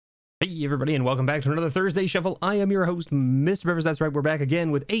Hey everybody, and welcome back to another Thursday Shuffle. I am your host, MrBevers. That's right, we're back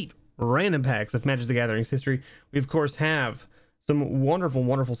again with 8 random packs of Magic the Gathering's history. We of course have some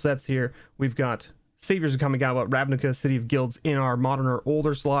wonderful sets here. We've got Saviors of Kamigawa, Ravnica, City of Guilds in our Modern or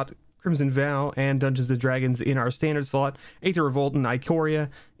Older slot, Crimson Vow and Dungeons & Dragons in our Standard slot, Aether Revolt and Ikoria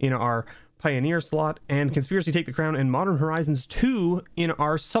in our Pioneer slot, and Conspiracy Take the Crown and Modern Horizons 2 in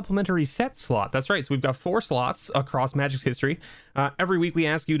our supplementary set slot. That's right, so we've got 4 slots across Magic's history. Every week we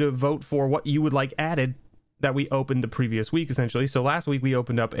ask you to vote for what you would like added that we opened the previous week, essentially. So last week we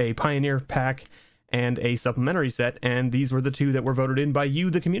opened up a Pioneer pack and a supplementary set, and these were the 2 that were voted in by you,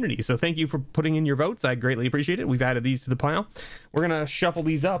 the community. So thank you for putting in your votes. I greatly appreciate it. We've added these to the pile. We're gonna shuffle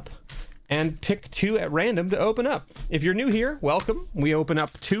these up and pick 2 at random to open up. If you're new here, welcome. We open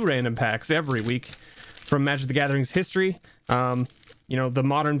up 2 random packs every week from Magic the Gathering's history. You know, the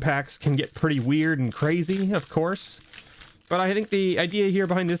modern packs can get pretty weird and crazy, of course. But I think the idea here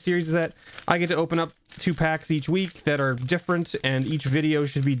behind this series is that I get to open up 2 packs each week that are different, and each video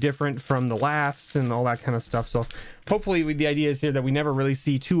should be different from the last and all that kind of stuff. So hopefully the idea is here that we never really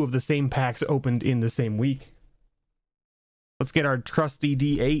see 2 of the same packs opened in the same week. Let's get our trusty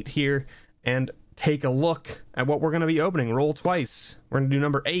D8 here and take a look at what we're going to be opening. Roll twice. We're going to do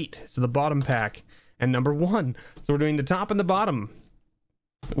number 8, so the bottom pack, and number 1. So we're doing the top and the bottom.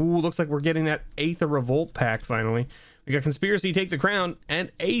 Ooh, looks like we're getting that Aether Revolt pack finally. We got Conspiracy Take the Crown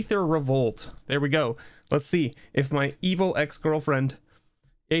and Aether Revolt. There we go. Let's see if my evil ex-girlfriend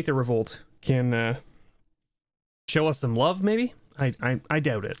Aether Revolt can show us some love, maybe? I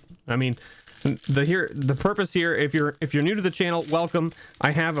doubt it. I mean, the purpose here, if you're new to the channel, welcome.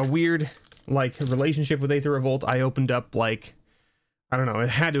 I have a weird relationship with Aether Revolt. I opened up I don't know, it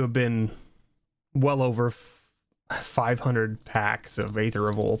had to have been well over 500 packs of Aether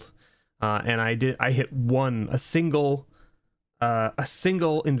Revolt, and I hit a single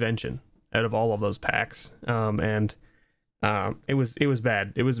invention out of all of those packs, and it was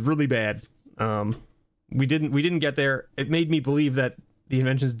bad. It was really bad. We didn't get there. It made me believe that the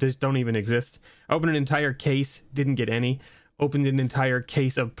inventions just don't even exist. Opened an entire case, didn't get any. Opened an entire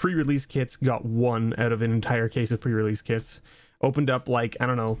case of pre-release kits, got 1 out of an entire case of pre-release kits. Opened up I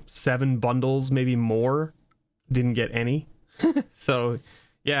don't know, 7 bundles, maybe more, didn't get any. So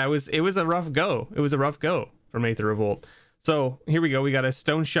yeah, it was a rough go. It was a rough go from Aether Revolt. So here we go. We got a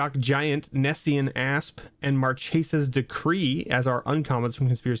Stone Shock Giant, Nessian Asp, and Marchesa's Decree as our uncommons from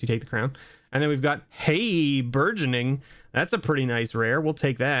Conspiracy Take the Crown. And then we've got Hey Burgeoning. That's a pretty nice rare. We'll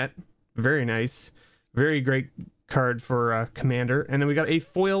take that. Very nice. Very great card for Commander. And then we got a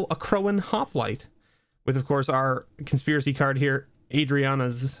foil Akroan Hoplite with, of course, our Conspiracy card here,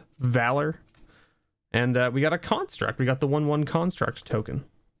 Adriana's Valor. And we got a Construct. We got the 1/1 Construct token.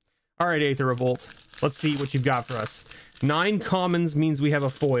 All right, Aether Revolt. Let's see what you've got for us. 9 commons means we have a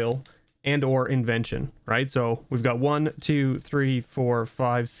foil and or invention, right? So we've got 1, 2, 3, 4,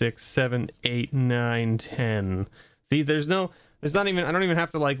 5, 6, 7, 8, 9, 10. See, I don't even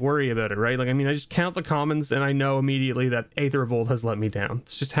have to worry about it, right? I mean, I just count the commons and I know immediately that Aether Revolt has let me down.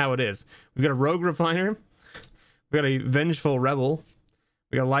 It's just how it is. We've got a Rogue Refiner. We got a Vengeful Rebel.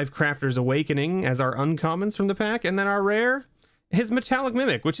 We got Life Crafter's Awakening as our uncommons from the pack, and then our rare, his Metallic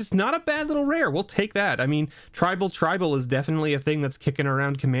Mimic, which is not a bad little rare. We'll take that. I mean, Tribal is definitely a thing that's kicking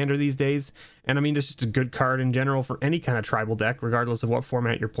around Commander these days, and I mean, it's just a good card in general for any kind of Tribal deck, regardless of what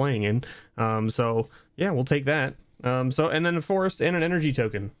format you're playing in. So yeah, we'll take that. And then a Forest and an Energy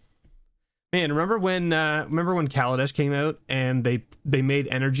token. Man, remember when Kaladesh came out and they made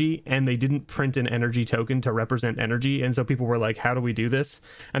energy and they didn't print an energy token to represent energy, and so people were like, how do we do this?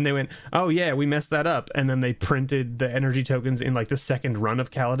 And they went, oh yeah, we messed that up. And then they printed the energy tokens in the second run of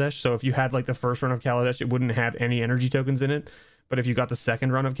Kaladesh. So if you had the first run of Kaladesh, it wouldn't have any energy tokens in it, but if you got the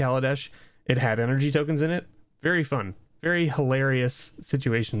second run of Kaladesh, it had energy tokens in it. Very fun. Very hilarious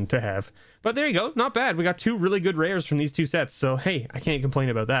situation to have. But there you go, not bad. We got 2 really good rares from these 2 sets, so hey, I can't complain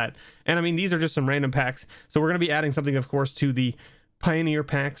about that. And I mean, these are just some random packs, so we're going to be adding something, of course, to the Pioneer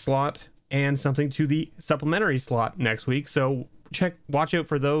pack slot and something to the supplementary slot next week. So watch out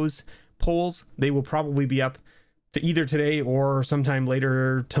for those polls. They will probably be up to either today or sometime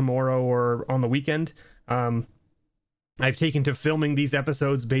later tomorrow or on the weekend. I've taken to filming these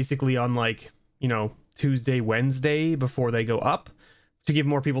episodes basically on Tuesday, Wednesday before they go up, to give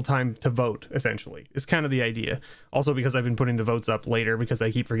more people time to vote, essentially, is kind of the idea. Also because I've been putting the votes up later because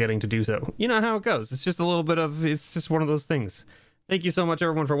I keep forgetting to do so. You know how it goes. It's just it's just one of those things. Thank you so much,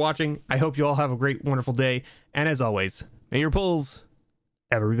 everyone, for watching. I hope you all have a great, wonderful day. And as always, may your pulls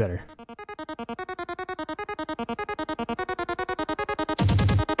ever be better.